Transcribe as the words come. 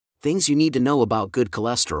Things you need to know about good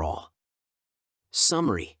cholesterol.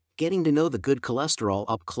 Summary: getting to know the good cholesterol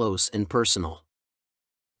up close and personal.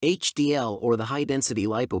 HDL, or the high-density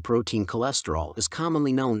lipoprotein cholesterol, is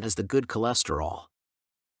commonly known as the good cholesterol.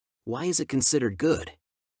 Why is it considered good?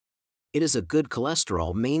 It is a good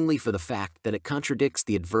cholesterol mainly for the fact that it contradicts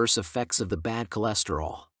the adverse effects of the bad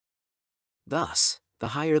cholesterol. Thus, the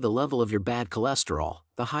higher the level of your bad cholesterol,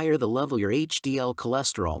 the higher the level your HDL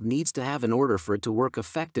cholesterol needs to have in order for it to work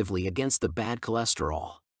effectively against the bad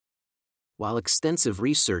cholesterol. While extensive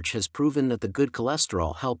research has proven that the good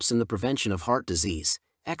cholesterol helps in the prevention of heart disease,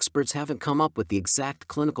 experts haven't come up with the exact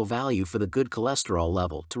clinical value for the good cholesterol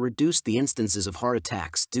level to reduce the instances of heart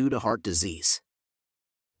attacks due to heart disease.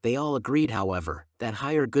 They all agreed, however, that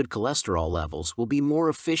higher good cholesterol levels will be more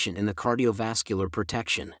efficient in the cardiovascular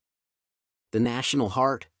protection. The National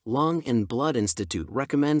Heart, Lung and Blood Institute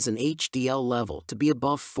recommends an HDL level to be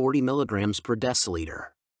above 40 mg per deciliter.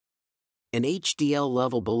 An HDL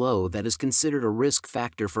level below that is considered a risk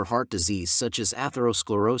factor for heart disease such as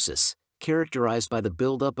atherosclerosis, characterized by the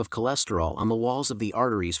buildup of cholesterol on the walls of the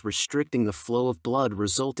arteries restricting the flow of blood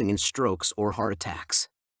resulting in strokes or heart attacks.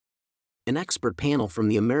 An expert panel from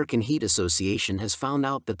the American Heart Association has found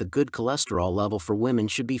out that the good cholesterol level for women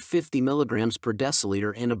should be 50 mg per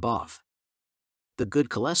deciliter and above. The good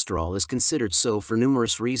cholesterol is considered so for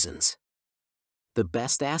numerous reasons. The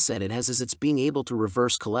best asset it has is its being able to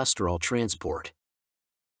reverse cholesterol transport.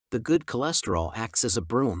 The good cholesterol acts as a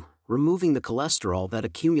broom, removing the cholesterol that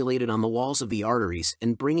accumulated on the walls of the arteries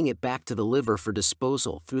and bringing it back to the liver for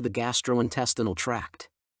disposal through the gastrointestinal tract.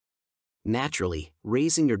 Naturally,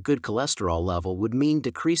 raising your good cholesterol level would mean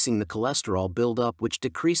decreasing the cholesterol buildup, which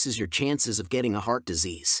decreases your chances of getting a heart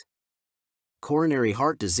disease. Coronary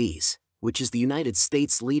heart disease, which is the United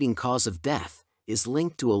States' leading cause of death, is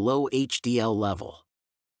linked to a low HDL level.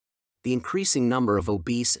 The increasing number of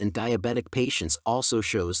obese and diabetic patients also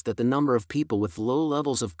shows that the number of people with low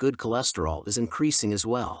levels of good cholesterol is increasing as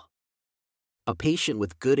well. A patient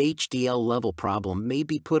with good HDL level problem may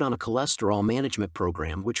be put on a cholesterol management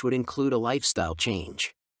program, which would include a lifestyle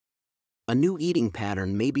change. A new eating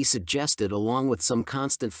pattern may be suggested along with some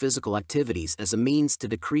constant physical activities as a means to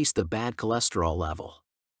decrease the bad cholesterol level.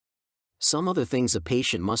 Some other things a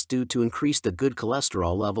patient must do to increase the good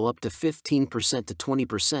cholesterol level up to 15% to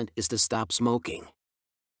 20% is to stop smoking.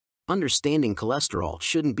 Understanding cholesterol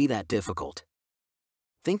shouldn't be that difficult.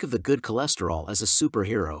 Think of the good cholesterol as a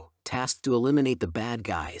superhero, tasked to eliminate the bad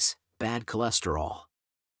guys, bad cholesterol.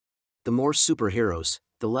 The more superheroes,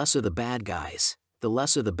 the lesser the bad guys, the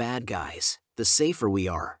lesser the bad guys, the safer we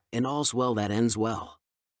are, and all's well that ends well.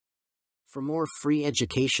 For more free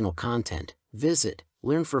educational content, visit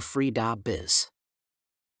learnforfree.biz.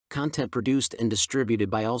 Content produced and distributed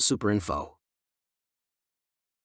by AllSuperInfo.